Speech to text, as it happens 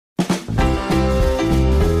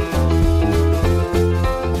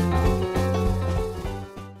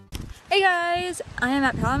I am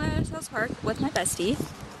at Palomar Hills Park with my bestie.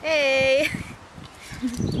 Hey!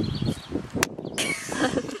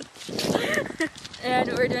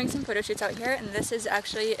 And we're doing some photo shoots out here, and this is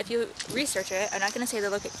actually, if you research it, I'm not going to say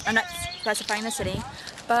the location, I'm not specifying the city,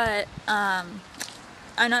 but I'm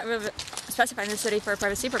not specifying the city for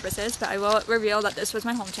privacy purposes, but I will reveal that this was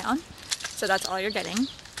my hometown, so that's all you're getting,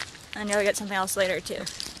 and you'll get something else later too.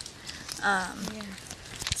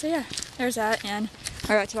 So yeah, there's that, and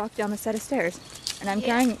we're about to walk down the set of stairs, and I'm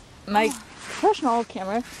carrying my professional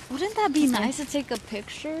camera. Wouldn't that be nice to take a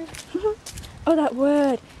picture? Oh, that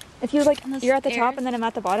would. If you like, you're at the top stairs? and then I'm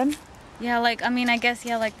at the bottom? Yeah, like, I mean, I guess,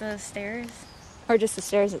 yeah, like the stairs. Or just the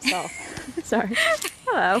stairs itself. Sorry.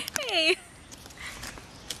 Hello. Hey!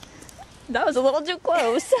 That was a little too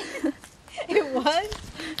close. It was?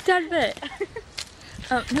 Tad bit.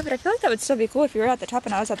 No, but I feel like that would still be cool if you were at the top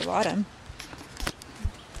and I was at the bottom.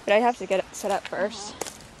 But I have to get it set up first.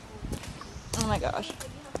 Oh my gosh.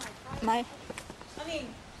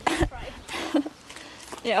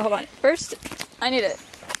 Yeah, hold on. First, I need it.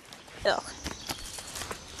 Ugh.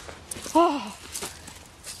 Oh,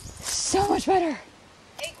 so much better.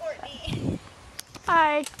 Hey, Courtney.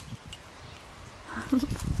 Hi.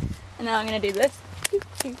 And now I'm gonna do this.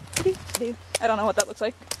 I don't know what that looks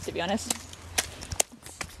like, to be honest.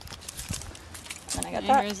 And then I got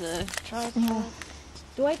that. Here's a tripod. Yeah.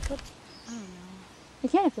 Do I put? I don't know. You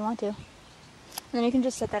can if you want to. And then you can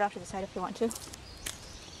just set that off to the side if you want to. I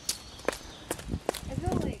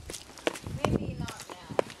feel like maybe not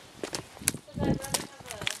now. Because I'd rather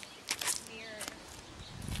have a mirror.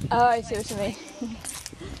 Oh, I see what you mean.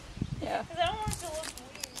 Yeah. Because I don't want it to look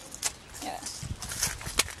weird. Yeah.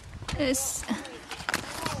 This.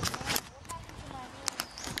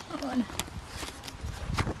 Hold on.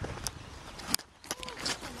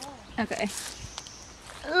 Okay.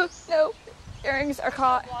 Oh, no. Earrings are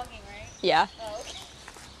caught. Vlogging, right? Yeah. Oh, okay.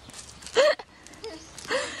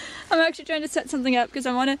 I'm actually trying to set something up because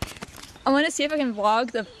I want to see if I can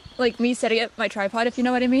vlog me setting up my tripod, if you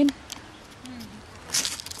know what I mean.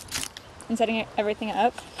 And setting everything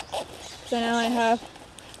up. So now I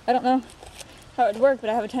don't know how it would work, but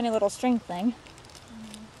I have a tiny little string thing.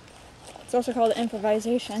 It's also called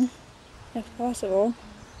improvisation, if possible.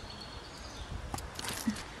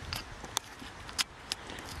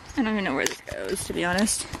 I don't even know where this goes, to be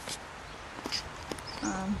honest.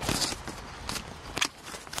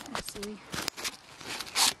 Let's see.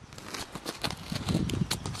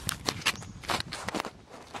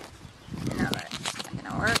 No, that's not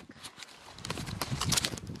gonna work.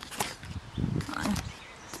 Come on.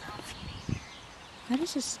 What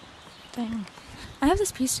is this thing? I have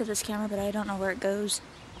this piece to this camera, but I don't know where it goes.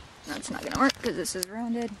 That's not gonna work because this is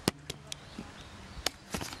rounded.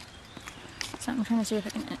 So I'm trying to see if I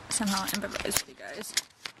can somehow improvise with you guys.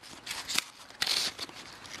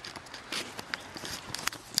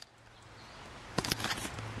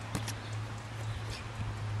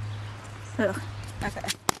 Ugh, okay.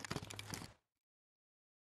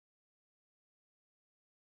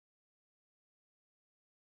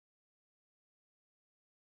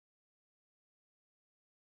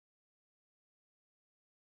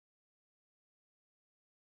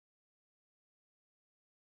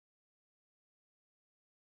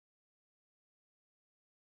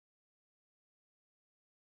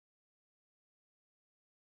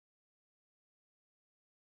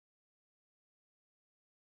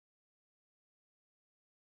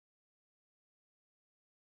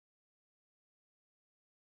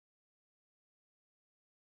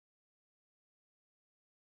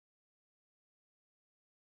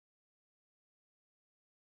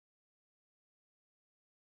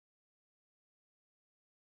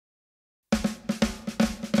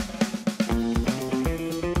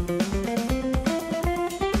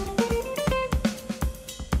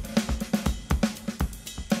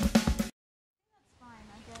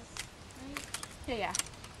 Yeah.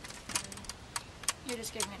 You're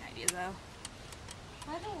just giving me an idea, though.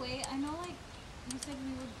 By the way, I know, like, you said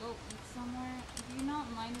we would go eat somewhere. Do you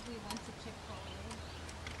not mind if we went to Chick-fil-A?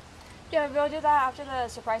 Yeah, we'll do that after the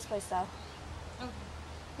surprise place, though. Okay.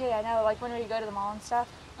 Yeah, I know, like when we go to the mall and stuff.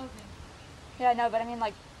 Okay. Yeah, I know, but I mean,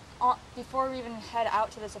 like, before we even head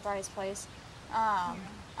out to the surprise place, I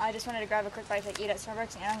just wanted to grab a quick bite to eat at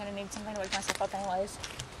Starbucks, and I'm gonna need something to wake myself up anyways.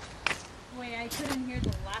 Wait, I couldn't hear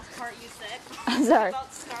the last part you said. I'm sorry.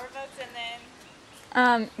 About Starbucks and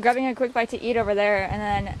then... Grabbing a quick bite to eat over there, and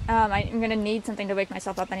then I'm gonna need something to wake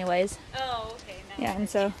myself up anyways. Oh, okay. Now Yeah, and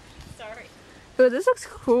so... Sorry. Ooh, this looks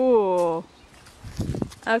cool.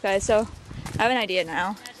 Okay, so I have an idea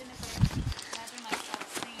now. Imagine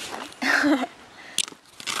myself singing.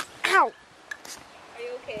 Ow! Are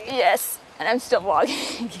you okay? Yes. And I'm still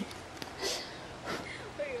vlogging.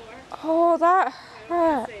 There you are. Oh, that I don't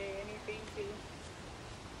want hurt. to say anything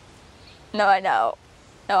to. No, I know.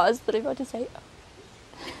 No, I was literally about to say.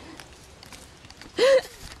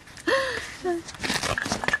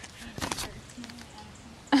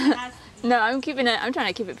 No, I'm keeping it. I'm trying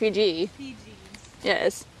to keep it PG. PG.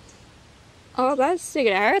 Yes. Oh, that's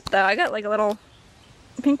taking a hurt though. I got like a little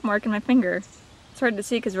pink mark in my finger. It's hard to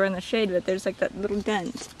see because we're in the shade, but there's like that little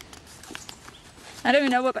dent. I don't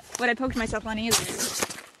even know what I poked myself on either.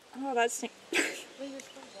 Oh, that's. Wait, you're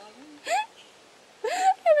still vlogging?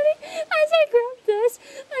 As I grabbed this,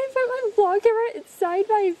 I put my vlog camera inside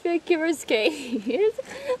my big camera's case.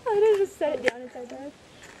 I didn't just set it down inside there.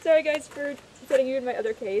 Sorry guys for putting you in my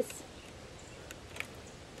other case.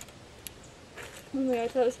 Oh my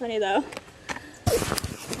gosh, that was funny though.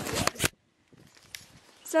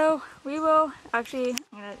 So we will actually,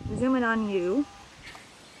 I'm gonna zoom in on you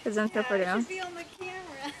because I'm so far I down. should be on the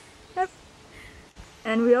camera. Yep.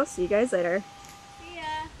 And we'll see you guys later.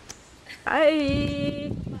 Yeah.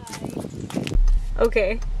 Bye. Bye.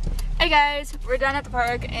 Okay. Hey guys, we're done at the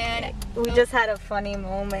park and We just had a funny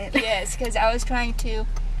moment. yes, because I was trying to.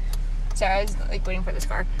 Sorry, I was like waiting for this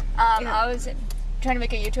car. I was trying to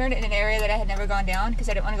make a U-turn in an area that I had never gone down because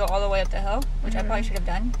I didn't want to go all the way up the hill, which I probably should have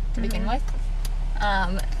done to begin with.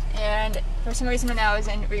 And for some reason when I was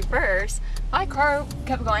in reverse, my car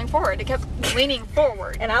kept going forward. It kept leaning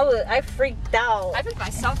forward. And I freaked out. I freaked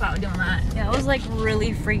myself out doing that. Yeah, I was like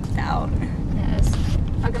really freaked out. Yes.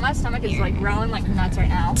 Okay, my stomach is like growling like nuts right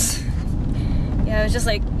now. Yeah, it was just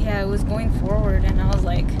like, it was going forward, and I was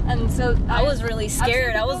like, And so I was really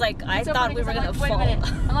scared. I was like, I thought we were gonna fall.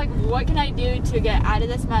 I'm like, what can I do to get out of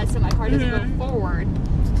this mess so my car doesn't go forward?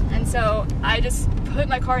 And so I just put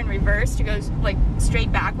my car in reverse to go like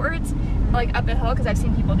straight backwards, like up a hill, because I've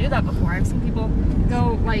seen people do that before. I've seen people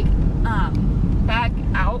go like back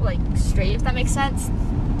out like straight, if that makes sense.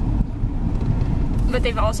 But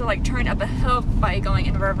they've also like turned up a hill by going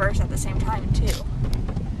in reverse at the same time too.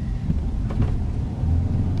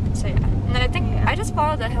 So yeah, and then I think I just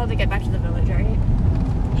followed the hill to get back to the village, right?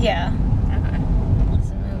 Yeah. Okay. Let's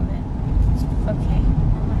move it. Okay.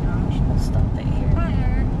 Oh my gosh, we'll stop it here.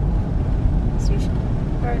 Fire station.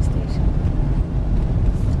 Fire station.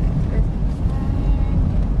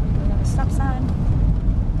 We have a stop sign.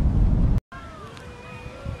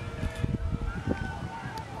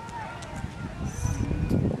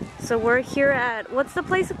 So we're here at, what's the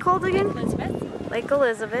place called again? Elizabeth. Lake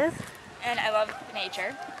Elizabeth. And I love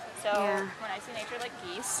nature. So Yeah. when I see nature like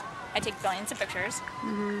geese, I take billions of pictures.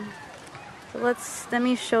 So let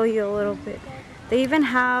me show you a little bit. They even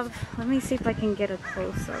have, let me see if I can get a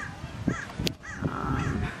close-up.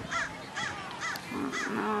 I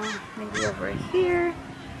don't know, maybe over here.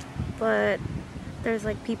 But there's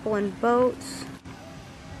like people in boats.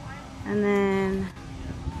 And then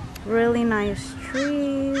really nice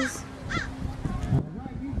trees.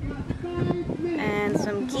 And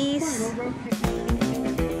some geese.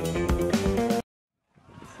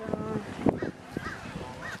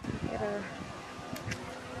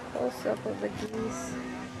 Up of the geese.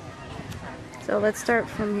 So let's start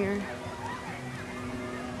from here.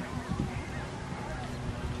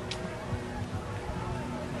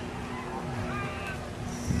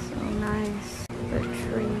 So nice, the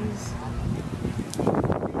trees.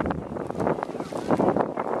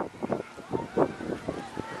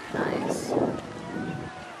 Nice.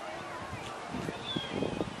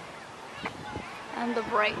 And the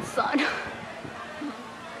bright sun.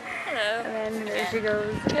 Hello. And then there she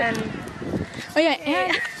goes. And Oh yeah,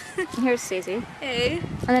 and here's Stacey. hey.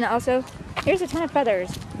 And then also, here's a ton of feathers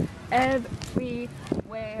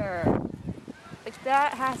everywhere. Like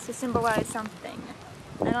that has to symbolize something.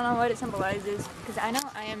 I don't know what it symbolizes because I know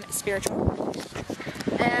I am spiritual.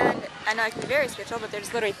 And I know I can be very spiritual, but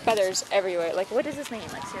there's literally feathers everywhere. Like what does this mean?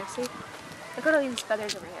 Like seriously? Look at all these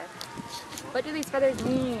feathers over here. What do these feathers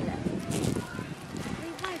mean?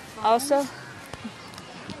 Also,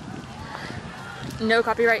 no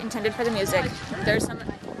copyright intended for the music. There's an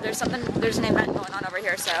event going on over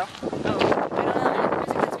here, so I don't know any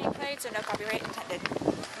music that's being played, so no copyright intended.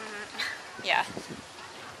 Yeah,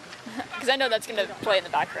 because I know that's gonna play in the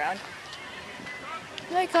background.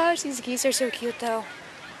 Oh my gosh, these geese are so cute, though.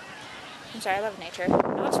 I'm sorry, I love nature. I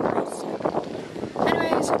love squirrels.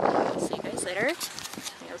 Anyways, I'll see you guys later.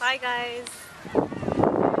 Bye guys.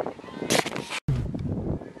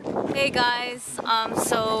 Hey guys,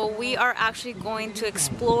 so we are actually going to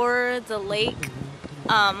explore the lake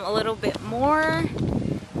a little bit more.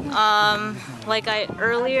 Like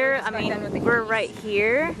earlier, I mean, we're right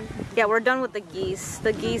here, Yeah, we're done with the geese.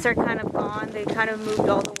 The geese are kind of gone. They kind of moved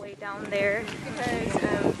all the way down there.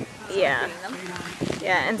 Because Yeah.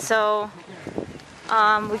 Yeah, and so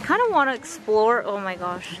we kind of want to explore. Oh my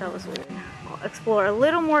gosh, that was weird. Explore a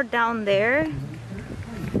little more down there.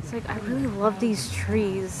 It's like I really love these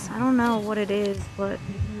trees. I don't know what it is, but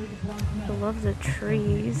I love the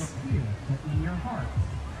trees.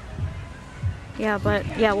 Yeah, but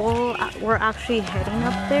yeah, we're actually heading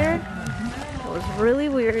up there. It was really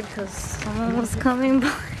weird because someone was coming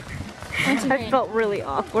by. I felt really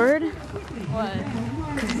awkward. what?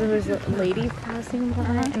 Because there was a lady passing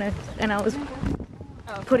by, and I was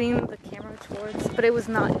putting the camera towards, but it was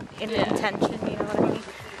not in intention, you know what I mean?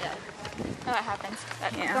 Yeah. No, it happens.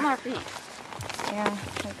 Yeah. Come on our feet. Yeah,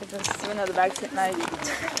 look at this. Even though the bag's in my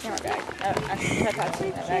camera bag. No, actually, tripod's in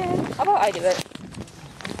my bag. How about I do it?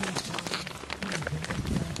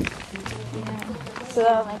 Yeah. So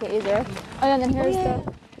that'll make it easier. Oh, and then here's the...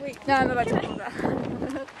 Wait. No, I'm about to pull that.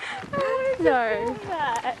 Sorry.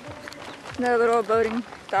 Another little boating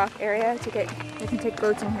dock area to get... You can take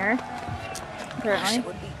boats in here. Apparently. That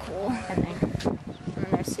would be cool. And then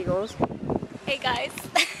there's seagulls. Hey guys.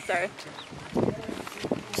 Sorry.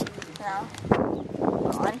 Now,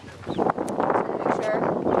 hold on. Make sure.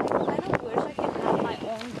 I kind of wish I could have my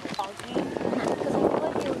own vlogging because I feel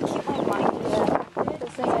like it would keep my mind distracted. The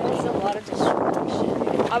thing is, there's a lot of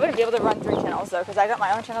distraction. I wouldn't be able to run 3 channels though, because I got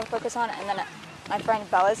my own channel to focus on, and then my friend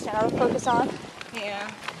Bella's channel to focus on. Yeah.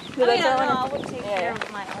 Do they I would take care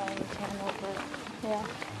of my own channel, but yeah.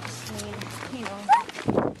 just need, you know.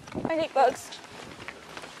 I hate bugs.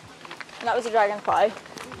 And that was a dragonfly.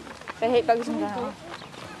 I hate bugs in general.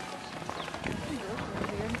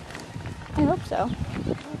 I hope so. I don't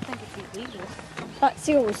think it's illegal. That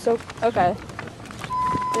seagull was so... Okay.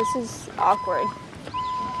 This is awkward.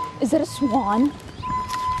 Is that a swan?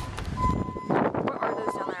 What are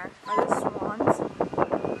those down there? Are those swans?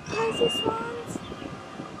 Can I see swans?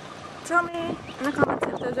 Tell me in the comments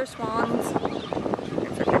if those are swans.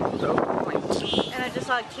 And I just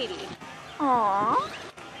saw a kitty. Aww.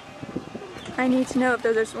 I need to know if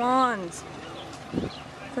those are swans.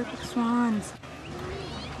 Look like swans.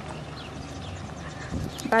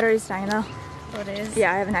 Battery's dying though. Oh, it is?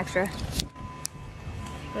 Yeah, I have an extra.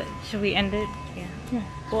 But should we end it? Yeah. Yeah.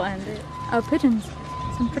 We'll end it. Oh, pigeons.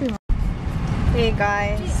 Some pretty ones. Hey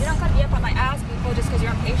guys. Jeez, you don't cut me up on my ass, people, just because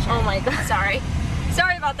you're impatient. Oh my god. Sorry.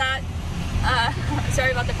 Sorry about that.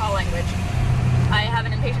 Sorry about the call language. I have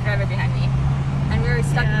an impatient driver behind me. And we're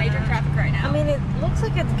stuck in major traffic right now. I mean, it looks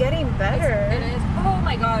like it's getting better. It is. Oh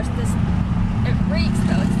my gosh, it reeks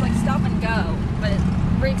though. It's like stop and go, but it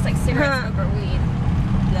reeks like cigarette smoke or weed.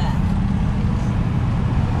 Yeah.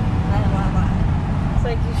 It's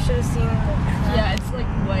like you should have seen the Yeah, it's like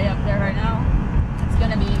way up there right now. It's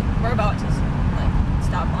gonna be, we're about to like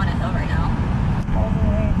stop on a hill right now. all the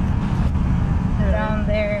way down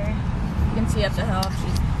there. You can see up the hill if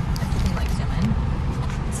you can like zoom in.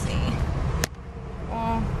 Let's see.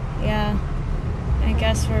 Well, yeah. I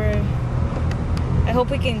guess I hope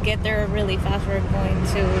we can get there really fast. We're going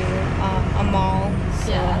to a mall.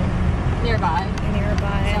 So nearby.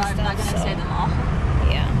 Nearby So and I'm stuff. not gonna say them all.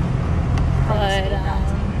 Yeah. But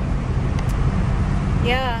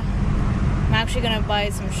yeah, I'm actually gonna buy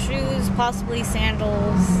some shoes, possibly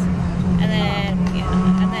sandals, and then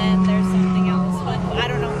there's something else. But I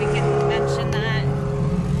don't know if we can mention that.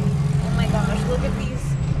 Oh my gosh, look at these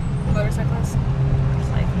Motorcyclists.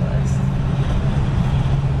 cyclists.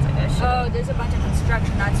 Oh, there's a bunch of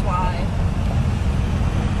construction, that's why.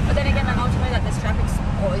 But then again, my mom told me that this traffic's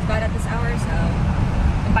always bad at this hour, so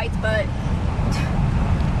it bites butt.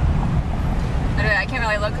 Anyway, I can't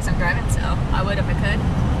really look because I'm driving, so I would if I could.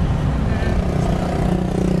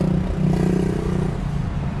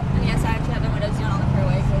 And yes, I actually have the windows down on the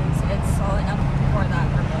freeway because it's solid enough for that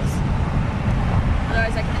purpose.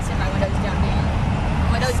 Otherwise, I couldn't see my windows down being.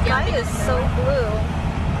 The sky is so blue.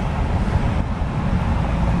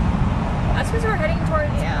 That's because we're heading towards.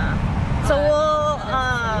 Yeah. So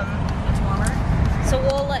It's warmer. So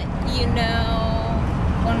we'll let you know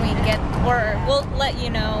when we get, or we'll let you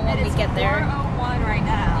know when we get there. It's 4:01 right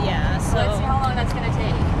now. Yeah. So Let's see how long that's gonna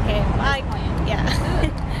take. Okay. Bye. Plan. Yeah.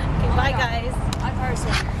 Okay. Oh Bye, God. guys. I'm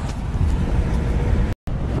Carson.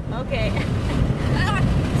 Okay.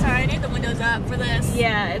 Sorry, I need the windows up for this.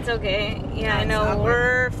 Yeah, it's okay. Yeah, I It's know. awkward.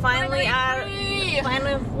 We're finally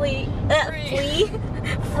free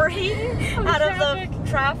out of the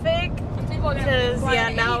traffic. Because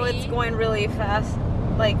now it's going really fast.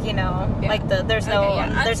 Like, you know, like there's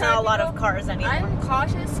not a lot of cars anymore. I'm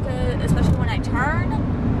cautious, especially when I turn,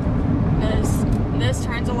 because this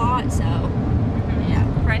turns a lot. So yeah,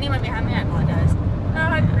 for anyone behind me, I apologize.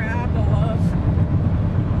 Ah, crap, the wolf.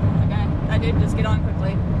 Okay, that dude, just get on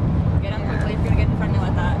quickly. Get on quickly if you're gonna get in front of me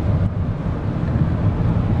like that.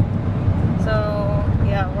 So,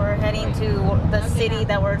 yeah, we're heading to the city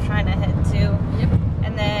that we're trying to head to. Yep.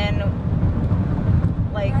 And then,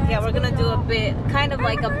 like, yeah, we're gonna do a bit, kind of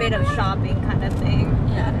like a bit of shopping kind of thing.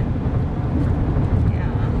 Yeah.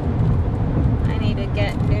 Yeah. I need to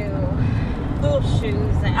get new little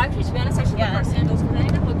shoes. And, Actually, to be honest, I should look for sandals, because I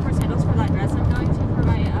need to look for sandals for that dress I'm going to for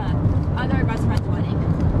my other best friend's wedding.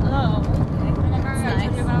 Oh, okay. Remember I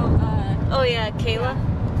told you about, oh, yeah, Kayla?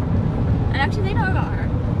 And actually, they know about her.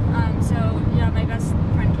 So, yeah, my best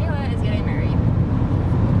friend Kayla is getting married.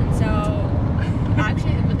 And so,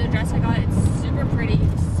 actually, with the dress I got, it's super pretty,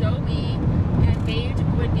 so me, and beige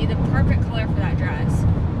would be the perfect color for that dress.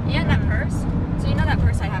 And that purse. So, you know that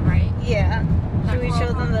purse I have, right? Yeah. That Should we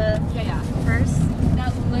show them the purse?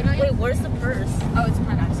 That literally... Wait, where's the purse? Oh, it's in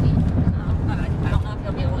my back seat. Oh, my bad. I don't know if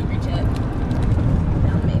you'll be able to reach it.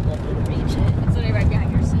 I'm able to reach it. It's literally right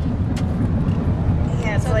behind your seat.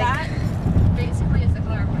 Yeah, it's So like... that basically is the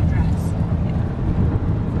color of my dress.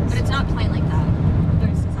 But it's not plain like that.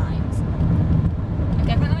 There's designs.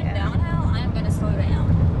 Okay, if I'm going downhill, I am going to slow down.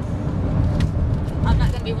 I'm not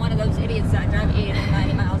going to be one of those idiots that drive 80 and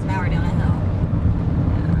 90 miles an hour down a hill.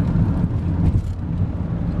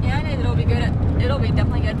 Yeah, I know it'll be good. It'll be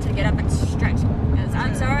definitely good to get up and stretch. Because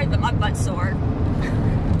I'm sorry, but my butt's sore.